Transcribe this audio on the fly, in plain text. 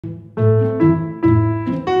So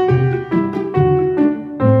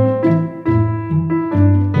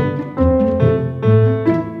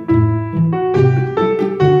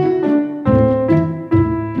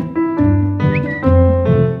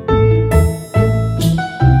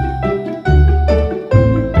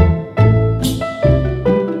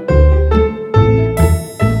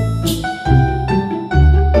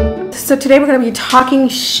today we're gonna be talking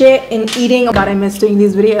shit and eating. God, I miss doing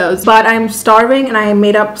these videos, but I'm starving and I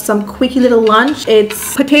made up some quickie little lunch.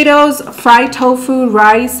 It's potatoes, fried tofu,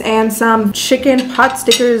 rice, and some chicken pot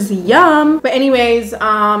stickers. Yum. But anyways,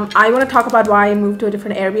 I want to talk about why I moved to a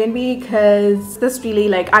different Airbnb, because this really,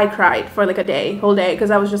 like, I cried for like a whole day,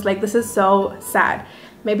 because I was just like, this is so sad.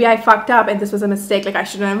 Maybe I fucked up and this was a mistake. Like, I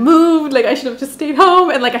shouldn't have moved. Like, I should have just stayed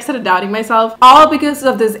home. And like, I started doubting myself, all because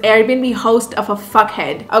of this Airbnb host of a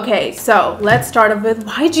fuckhead. Okay, so let's start off with,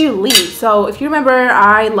 why'd you leave? So if you remember,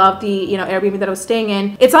 I love the, you know, Airbnb that I was staying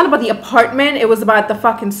in. It's not about the apartment. It was about the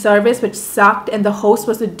fucking service, which sucked. And the host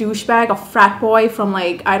was a douchebag, a frat boy from,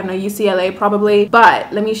 like, I don't know, UCLA probably.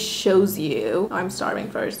 But let me show you. Oh, I'm starving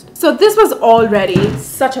first. So this was already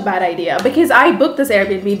such a bad idea, because I booked this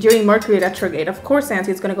Airbnb during Mercury retrograde. Of course,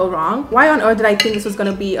 Anncy, it's gonna go wrong. Why on earth did I think this was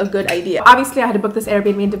gonna be a good idea? Obviously, I had to book this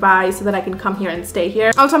Airbnb in Dubai so that I can come here and stay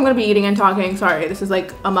here. Also, I'm gonna be eating and talking. Sorry, this is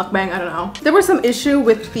like a mukbang, I don't know. There was some issue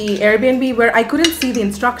with the Airbnb where I couldn't see the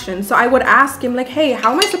instructions. So I would ask him like, hey,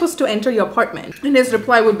 how am I supposed to enter your apartment? And his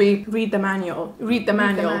reply would be, read the manual. Read the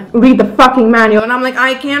manual. Read the fucking manual. And I'm like,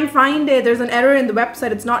 I can't find it. There's an error in the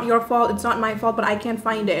website. It's not your fault. It's not my fault, but I can't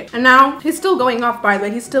find it. And now he's still going off, by the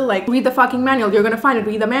way. He's still like, read the fucking manual. You're gonna find it.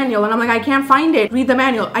 Read the manual. And I'm like, I can't find it. Read the manual.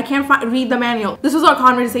 I can't read the manual. This was our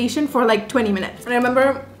conversation for like 20 minutes. And I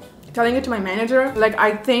remember telling it to my manager, like,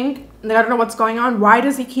 I think, like, I don't know what's going on. Why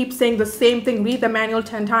does he keep saying the same thing? Read the manual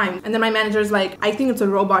 10 times. And then my manager's like, I think it's a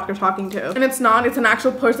robot you're talking to. And it's not. It's an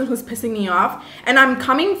actual person who's pissing me off. And I'm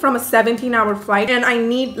coming from a 17-hour flight and I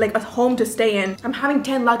need like a home to stay in. I'm having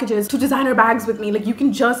 10 luggages, 2 designer bags with me. Like, you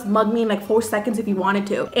can just mug me in like 4 seconds if you wanted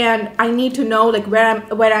to. And I need to know like where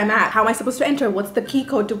I'm at. How am I supposed to enter? What's the key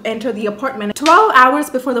code to enter the apartment? 12 hours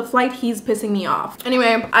before the flight, he's pissing me off.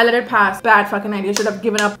 Anyway, I let it pass. Bad fucking idea. Should have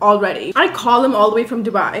given up already. I call him all the way from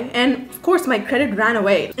Dubai, and of course my credit ran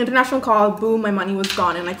away. International call, boom, my money was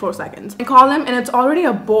gone in like 4 seconds. I call him and it's already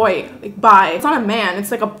a boy, like, bye. It's not a man,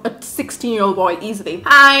 it's like a 16-year-old boy, easily.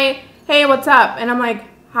 Hi, hey, what's up? And I'm like,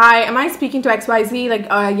 hi, am I speaking to XYZ,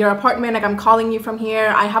 like your apartment? Like, I'm calling you from here.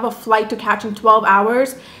 I have a flight to catch in 12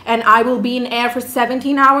 hours and I will be in air for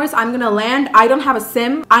 17 hours. I'm gonna land. I don't have a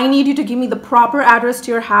SIM. I need you to give me the proper address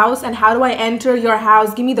to your house, and how do I enter your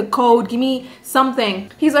house? Give me the code, give me something.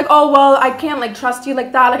 He's like, oh, well, I can't like trust you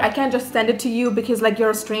like that. Like, I can't just send it to you because like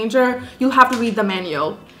you're a stranger. You'll have to read the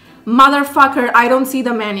manual. Motherfucker, I don't see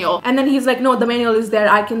the manual. And then he's like, no, the manual is there,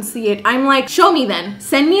 I can see it. I'm like, show me then.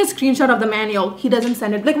 Send me a screenshot of the manual. He doesn't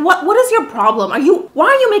send it. Like, what is your problem? Why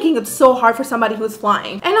are you making it so hard for somebody who's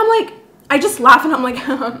flying? And I'm like, I just laugh and I'm like,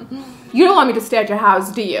 you don't want me to stay at your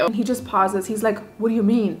house, do you? And he just pauses. He's like, what do you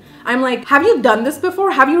mean? I'm like, have you done this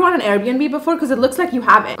before? Have you run an Airbnb before? Because it looks like you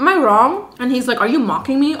haven't. Am I wrong? And he's like, are you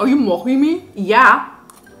mocking me? Are you mocking me? Yeah.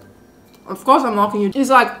 Of course I'm mocking you. He's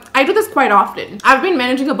like, I do this quite often. I've been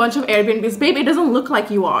managing a bunch of Airbnbs. Babe, it doesn't look like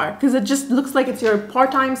you are, because it just looks like it's your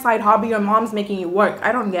part-time side hobby. Your mom's making you work.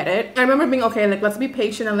 I don't get it. I remember being, okay, like, let's be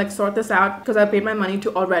patient and like sort this out, because I paid my money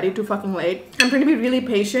to already too fucking late. I'm trying to be really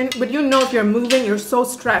patient, but you know, if you're moving, you're so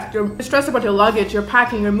stressed. You're stressed about your luggage, you're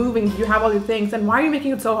packing, you're moving, you have all your things, and why are you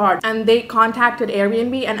making it so hard? And they contacted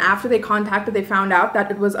Airbnb, and after they contacted, they found out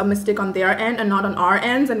that it was a mistake on their end and not on our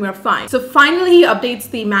ends, and we're fine. So finally he updates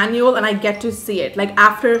the manual and I get to see it, like,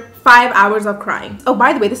 after 5 hours of crying. Oh,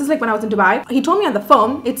 by the way, this is like when I was in Dubai. He told me on the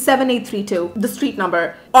phone, it's 7832, the street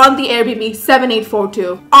number. On the Airbnb,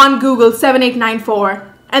 7842. On Google, 7894.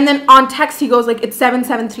 And then on text, he goes like, it's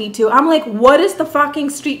 7732. I'm like, what is the fucking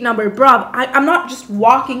street number, bruv? I'm not just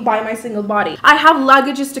walking by my single body. I have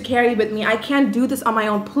luggages to carry with me. I can't do this on my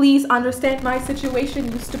own. Please understand my situation,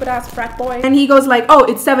 you stupid ass frat boy. And he goes like, oh,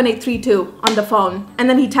 it's 7832 on the phone. And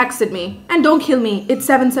then he texted me, and don't kill me, it's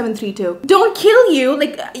 7732. Don't kill you,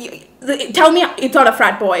 like, tell me it's not a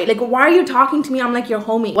frat boy. Like, why are you talking to me? I'm like your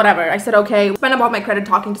homie. Whatever. I said, okay. Spent about my credit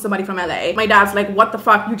talking to somebody from LA. My dad's like, what the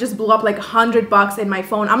fuck? You just blew up like $100 in my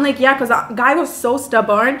phone. I'm like, yeah, because that guy was so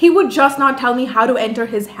stubborn. He would just not tell me how to enter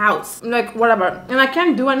his house. I'm like, whatever. And I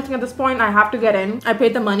can't do anything at this point. I have to get in. I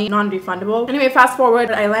paid the money, non-refundable. Anyway, fast forward.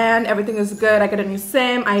 I land. Everything is good. I get a new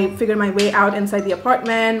SIM. I figure my way out inside the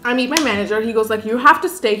apartment. I meet my manager. He goes like, you have to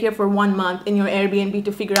stay here for 1 month in your Airbnb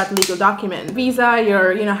to figure out legal documents. Visa,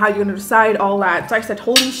 you know, how you're gonna gonna decide all that. So I said,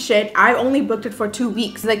 holy shit, I only booked it for 2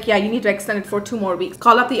 weeks. He's like, yeah, you need to extend it for 2 more weeks.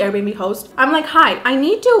 Call up the Airbnb host. I'm like, hi, I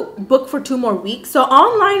need to book for 2 more weeks. So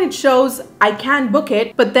online it shows I can book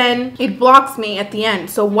it, but then it blocks me at the end.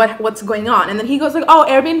 So what's going on? And then he goes like, oh,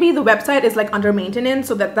 Airbnb, the website is like under maintenance,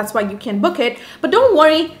 so that's why you can book it. But don't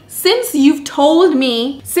worry, since you've told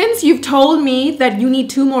me that you need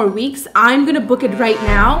 2 more weeks, I'm gonna book it right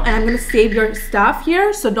now and I'm gonna save your stuff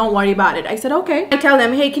here, so don't worry about it. I said, okay. I tell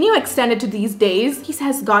him, hey, can you extend it to these days? He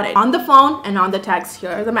says, got it. On the phone and on the text,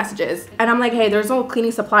 here are the messages. And I'm like, hey, there's no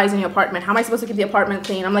cleaning supplies in your apartment. How am I supposed to keep the apartment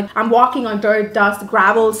clean? I'm like, I'm walking on dirt, dust,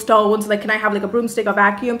 gravel, stones. Like, can I have like a broomstick, a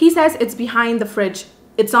vacuum? He says, it's behind the fridge.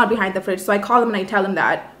 It's not behind the fridge. So I call him and I tell him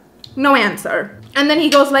that. No answer. And then he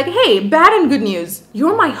goes like, hey, bad and good news.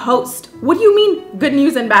 You're my host. What do you mean good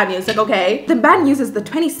news and bad news? Like, okay. The bad news is the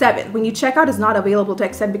 27th. When you check out, is not available to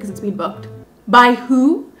extend because it's been booked. By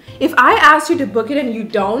who? If I asked you to book it and you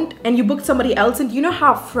don't, and you booked somebody else, and you know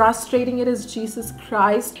how frustrating it is, Jesus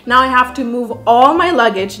Christ. Now I have to move all my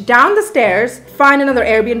luggage down the stairs, find another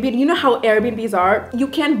Airbnb. You know how Airbnbs are? You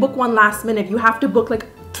can't book one last minute. You have to book like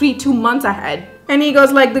 2 months ahead. And he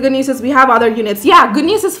goes like, the good news is we have other units. Yeah, good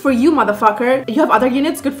news is for you, motherfucker. You have other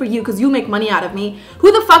units, good for you, because you make money out of me.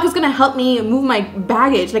 Who the fuck is gonna help me move my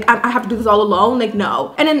baggage? Like, I have to do this all alone? Like,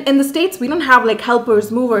 no. And in the States, we don't have like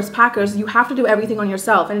helpers, movers, packers. You have to do everything on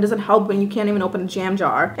yourself, and it doesn't help when you can't even open a jam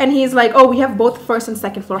jar. And he's like, oh, we have both 1st and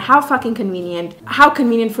 2nd floor. How fucking convenient. How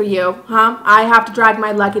convenient for you, huh? I have to drag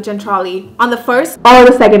my luggage and trolley on the 1st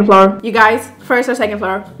or the 2nd floor. You guys, 1st or 2nd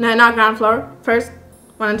floor? No, not ground floor. 1st,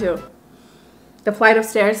 1 and 2. The flight of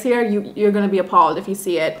stairs here, you're gonna be appalled if you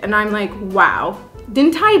see it. And I'm like, wow.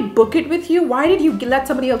 Didn't I book it with you? Why did you let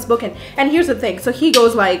somebody else book it? And here's the thing. So he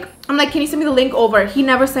goes like, I'm like, can you send me the link over? He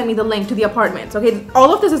never sent me the link to the apartments. Okay,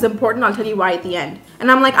 all of this is important. I'll tell you why at the end. And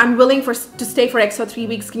I'm like, I'm willing to stay for extra 3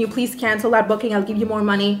 weeks. Can you please cancel that booking? I'll give you more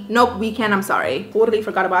money. Nope, we can't. I'm sorry. Totally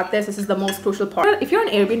forgot about this. This is the most crucial part. If you're an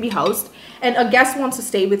Airbnb host and a guest wants to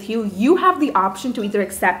stay with you, you have the option to either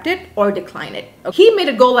accept it or decline it. Okay. He made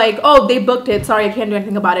it go like, oh, they booked it. Sorry, I can't do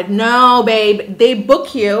anything about it. No, babe, they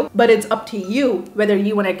book you, but it's up to you whether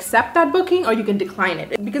you want to accept that booking or you can decline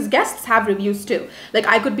it. Because guests have reviews too. Like,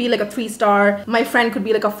 I could be like a 3-star, my friend could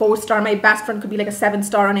be like a 4-star, my best friend could be like a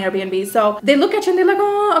 7-star on Airbnb. So they look at you and they're like,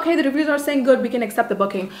 oh, okay, the reviews are saying good, we can accept the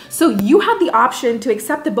booking. So you had the option to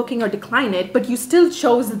accept the booking or decline it, but you still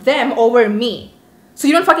chose them over me. So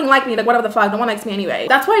you don't fucking like me, like whatever the fuck, no one likes me anyway.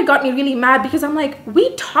 That's why it got me really mad, because I'm like,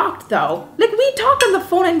 we talked though. Like, we talked on the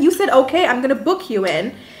phone and you said, okay, I'm gonna book you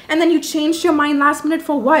in. And then you changed your mind last minute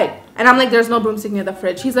for what? And I'm like, there's no broomstick near the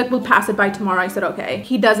fridge. He's like, we'll pass it by tomorrow. I said, okay.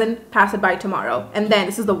 He doesn't pass it by tomorrow. And then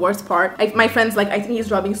this is the worst part. My friend's like, I think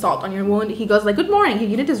he's rubbing salt on your wound. He goes like, good morning, your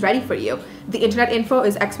unit is ready for you. The internet info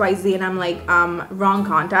is XYZ. And I'm like, wrong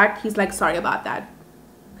contact. He's like, sorry about that.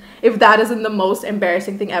 If that isn't the most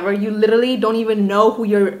embarrassing thing ever, you literally don't even know who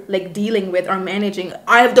you're like dealing with or managing.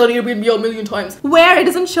 I have done Airbnb a million times where it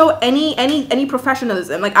doesn't show any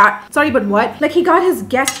professionalism. Like, sorry, but what? Like, he got his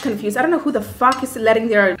guest confused. I don't know who the fuck is letting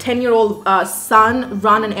their 10-year-old son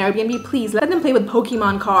run an Airbnb. Please let them play with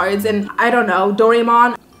Pokemon cards and I don't know,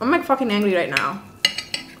 Doraemon. I'm like fucking angry right now.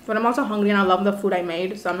 But I'm also hungry and I love the food I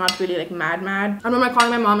made, so I'm not really like mad. I remember calling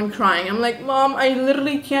my mom and crying. I'm like, Mom, I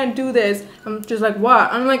literally can't do this. I'm just like,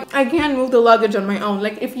 what? I'm like, I can't move the luggage on my own.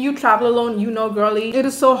 Like, if you travel alone, you know, girly, it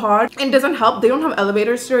is so hard. It doesn't help. They don't have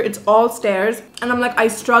elevators here. It's all stairs. And I'm like, I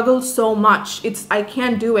struggle so much. I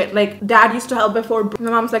can't do it. Like, Dad used to help before. My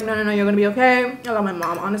mom's like, no, you're gonna be okay. I love my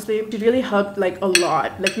mom, honestly. She really helped like a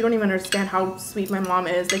lot. Like, you don't even understand how sweet my mom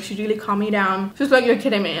is. Like, she really calmed me down. She's like, you're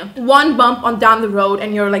kidding me. One bump on down the road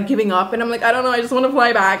and you're like giving up. And I'm like, I don't know, I just want to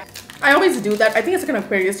fly back. I always do that. I think it's like an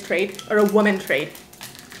Aquarius trait or a woman trait.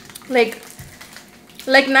 Like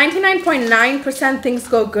 99.9% things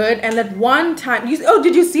go good, and that one time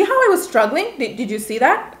did you see how I was struggling? Did you see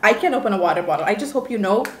that? I can't open a water bottle. I just hope you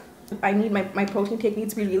know I need my protein take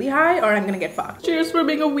needs to be really high or I'm gonna get fucked. Cheers for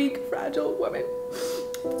being a weak, fragile woman.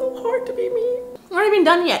 It's so hard to be me. Not even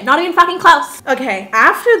done yet. Not even fucking close. Okay,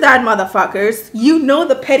 after that, motherfuckers, you know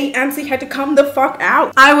the petty Anncy had to come the fuck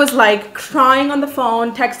out. I was like crying on the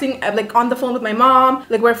phone, texting like on the phone with my mom.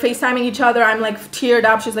 Like, we're FaceTiming each other. I'm like teared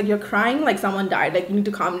up. She's like, you're crying like someone died. Like, you need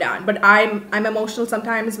to calm down. But I'm emotional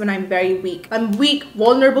sometimes when I'm very weak. I'm weak,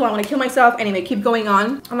 vulnerable. I want to kill myself. Anyway, keep going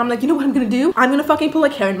on. And I'm like, you know what I'm gonna do? I'm gonna fucking pull a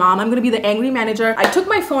Karen, Mom. I'm gonna be the angry manager. I took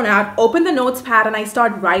my phone out, opened the notes pad, and I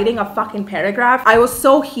started writing a fucking paragraph. I was so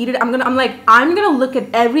so heated. I'm gonna look at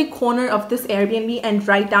every corner of this Airbnb and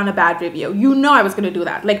write down a bad review. You know I was gonna do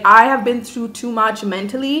that. Like, I have been through too much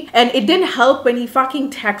mentally, and it didn't help when he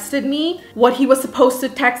fucking texted me what he was supposed to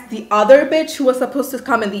text the other bitch who was supposed to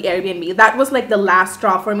come in the Airbnb. That was like the last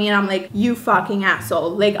straw for me, and I'm like, you fucking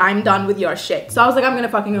asshole. Like, I'm done with your shit. So I was like, I'm gonna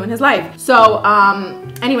fucking ruin his life. So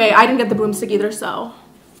anyway, I didn't get the broomstick either, so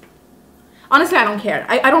honestly, I don't care.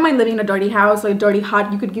 I don't mind living in a dirty house or a dirty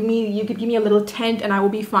hut. You could give me a little tent and I will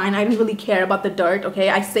be fine. I didn't really care about the dirt, okay?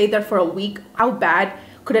 I stayed there for a week. How bad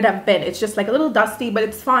could it have been? It's just like a little dusty, but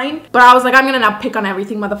it's fine. But I was like, I'm gonna not pick on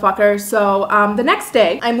everything, motherfucker. So the next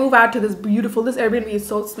day, I move out to this Airbnb is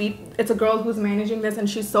so sweet. It's a girl who's managing this and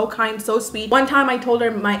she's so kind, so sweet. One time I told her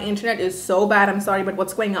my internet is so bad, I'm sorry, but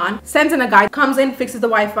what's going on? Sends in a guy, comes in, fixes the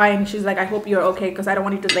Wi-Fi, and she's like, I hope you're okay, because I don't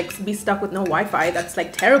want you to like be stuck with no Wi-Fi. That's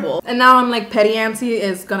like terrible. And now I'm like, petty Anncy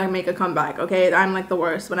is gonna make a comeback, okay? I'm like the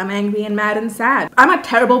worst when I'm angry and mad and sad. I'm a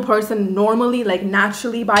terrible person normally, like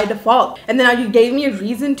naturally by default. And then now you gave me a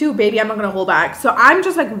reason to, baby, I'm not gonna hold back. So I'm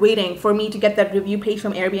just like waiting for me to get that review page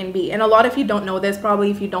from Airbnb. And a lot of you don't know this, probably,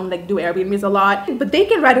 if you don't like do Airbnbs a lot, but they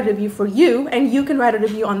can write a review for you and you can write a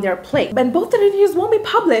review on their plate. And both the reviews won't be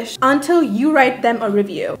published until you write them a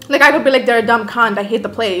review. Like, I would be like, they're a dumb cunt, I hate the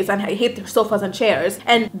place and I hate their sofas and chairs,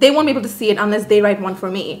 and they won't be able to see it unless they write one for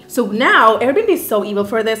me. So now Airbnb is so evil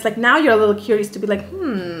for this. Like, now you're a little curious to be like,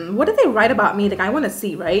 what did they write about me? Like, I want to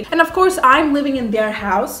see, right? And of course, I'm living in their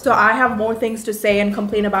house, so I have more things to say and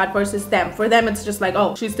complain about versus them. For them, it's just like,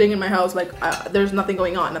 oh, she's staying in my house, like there's nothing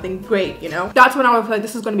going on, nothing great, you know? That's when I was like,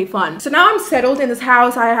 this is gonna be fun. So now I'm settled in this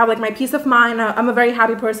house. I have like my peace of mind. I'm a very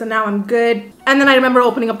happy person now. I'm good. And then I remember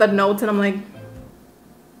opening up that notes and I'm like,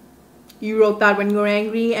 you wrote that when you were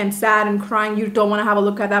angry and sad and crying. You don't want to have a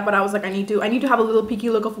look at that, but I was like, I need to have a little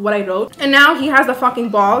peeky look of what I wrote. And now he has the fucking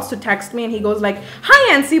balls to text me and he goes like,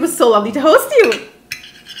 hi Anncy, it was so lovely to host you.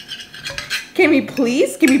 Can we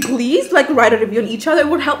please like write a review on each other? It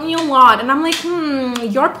would help me a lot. And I'm like,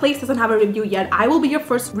 your place doesn't have a review yet. I will be your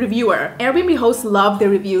first reviewer. Airbnb hosts love their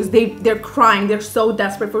reviews. They're crying. They're so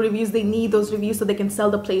desperate for reviews. They need those reviews so they can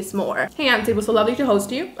sell the place more. Hey Anncy, it was so lovely to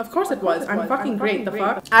host you. Of course it was. I'm fucking great. The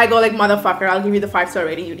fuck? I go like, motherfucker, I'll give you the 5-star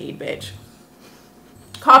rating you need, bitch.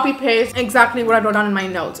 Copy paste exactly what I wrote down in my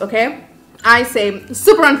notes, okay? I say,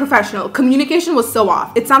 super unprofessional. Communication was so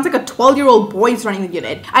off. It sounds like a 12-year-old boy's running the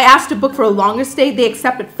unit. I asked to book for a longer stay. They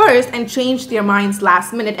accepted first and changed their minds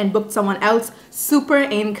last minute and booked someone else. Super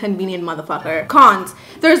inconvenient motherfucker. Cons.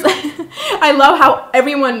 There's, I love how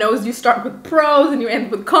everyone knows you start with pros and you end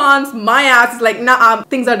with cons. My ass is like, nah,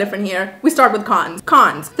 things are different here. We start with cons.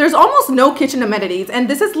 Cons. There's almost no kitchen amenities. And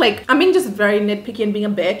this is like, I'm being just very nitpicky and being a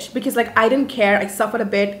bitch because like, I didn't care. I suffered a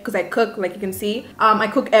bit because I cook, like you can see. I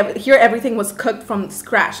cook, here everything was cooked from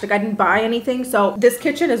scratch. Like I didn't buy anything. So this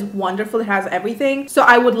kitchen is wonderful. It has everything. So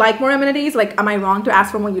I would like more amenities. Like, am I wrong to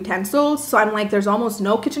ask for more utensils? So I'm like, there's almost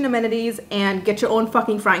no kitchen amenities, and get your own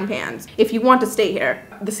fucking frying pans if you want to stay here.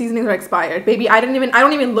 The seasonings are expired, baby. I don't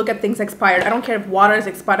even look at things expired. I don't care if water is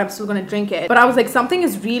expired, I'm still gonna drink it. But I was like, something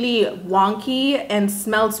is really wonky and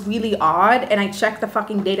smells really odd, and I checked the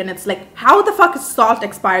fucking date and it's like, how the fuck is salt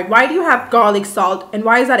expired? Why do you have garlic salt and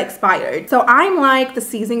why is that expired? So I'm like, the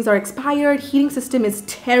seasonings are expired, heating system is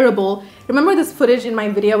terrible. Remember this footage in my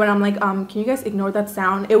video where I'm like, can you guys ignore that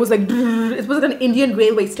sound? It was like, it was like an Indian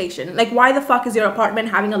railway station. Like, why the fuck is your apartment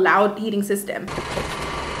having a loud heating system?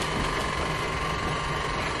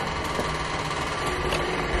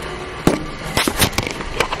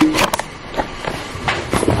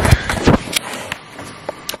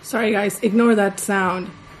 Sorry guys, ignore that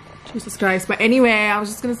sound. Jesus Christ. But anyway, I was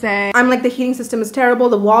just gonna say, I'm like, the heating system is terrible.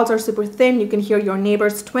 The walls are super thin. You can hear your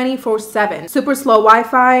neighbors 24/7. Super slow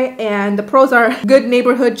Wi-Fi, and the pros are good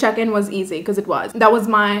neighborhood check-in was easy, because it was. That was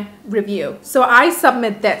my review. So I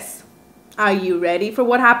submit this. Are you ready for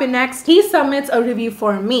what happened next? He submits a review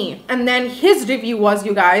for me, and then his review was,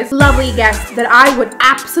 you guys, lovely guest that I would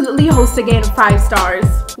absolutely host again, 5 stars.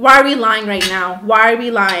 Why are we lying right now? Why are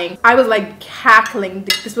we lying? I was like cackling.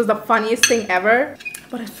 This was the funniest thing ever.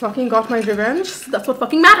 But I fucking got my revenge. That's what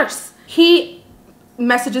fucking matters. He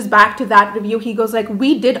messages back to that review. He goes like,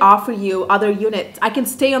 we did offer you other units. I can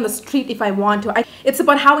stay on the street if I want to. It's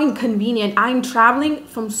about how inconvenient. I'm traveling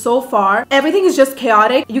from so far. Everything is just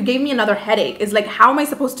chaotic. You gave me another headache. It's like, how am I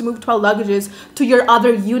supposed to move 12 luggages to your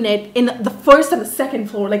other unit in the first and the second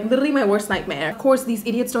floor? Like, literally my worst nightmare. Of course, these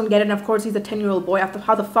idiots don't get it. And of course, he's a 10-year-old boy.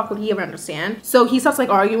 How the fuck would he ever understand? So he starts like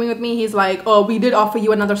arguing with me. He's like, oh, we did offer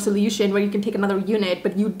you another solution where you can take another unit,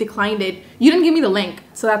 but you declined it. You didn't give me the link.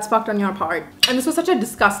 So that's fucked on your part. And this was such a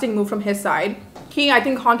disgusting move from his side. He, I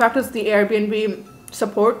think, contacted the Airbnb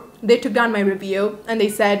support. They took down my review and they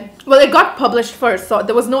said, well, it got published first, so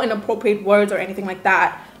there was no inappropriate words or anything like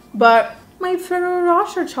that. But my Ferrero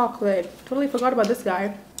Rocher chocolate, totally forgot about this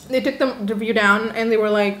guy. They took the review down and they were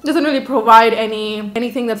like, doesn't really provide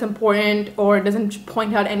anything that's important, or doesn't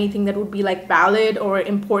point out anything that would be like valid or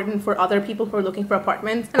important for other people who are looking for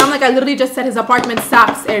apartments. And I'm like, I literally just said his apartment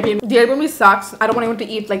sucks. Airbnb. The Airbnb sucks. I don't want anyone to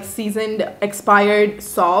eat like seasoned, expired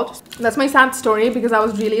salt. That's my sad story, because I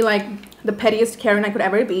was really like the pettiest Karen I could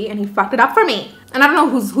ever be, and he fucked it up for me. And I don't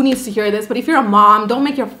know who needs to hear this, but if you're a mom, don't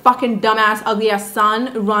make your fucking dumbass, ugly ass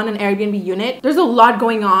son run an Airbnb unit. There's a lot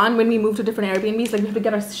going on when we move to different Airbnbs. Like, we have to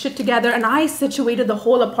get our shit together, and I situated the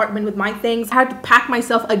whole apartment with my things. I had to pack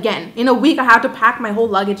myself again. In a week, I had to pack my whole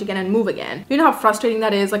luggage again and move again. You know how frustrating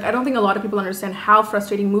that is? Like, I don't think a lot of people understand how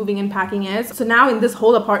frustrating moving and packing is. So now in this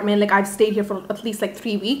whole apartment, like, I've stayed here for at least like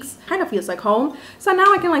 3 weeks. Kind of feels like home. So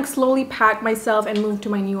now I can like slowly pack myself and move to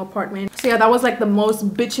my new apartment. So yeah, that was like the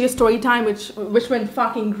most bitchiest story time, which went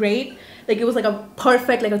fucking great. Like, it was like a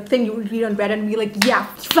perfect, like a thing you would read on Reddit and be like, yeah,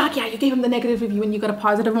 fuck yeah, you gave him the negative review and you got a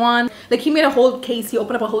positive one. Like, he made a whole case, he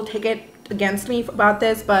opened up a whole ticket against me about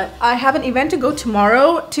this. But I have an event to go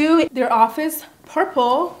tomorrow to their office,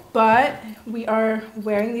 Purple, but we are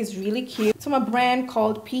wearing these really cute. It's from a brand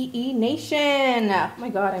called PE Nation. Oh my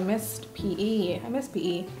god, I missed PE. I miss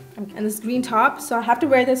PE. And this green top, so I have to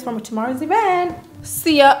wear this for tomorrow's event.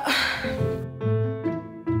 See ya.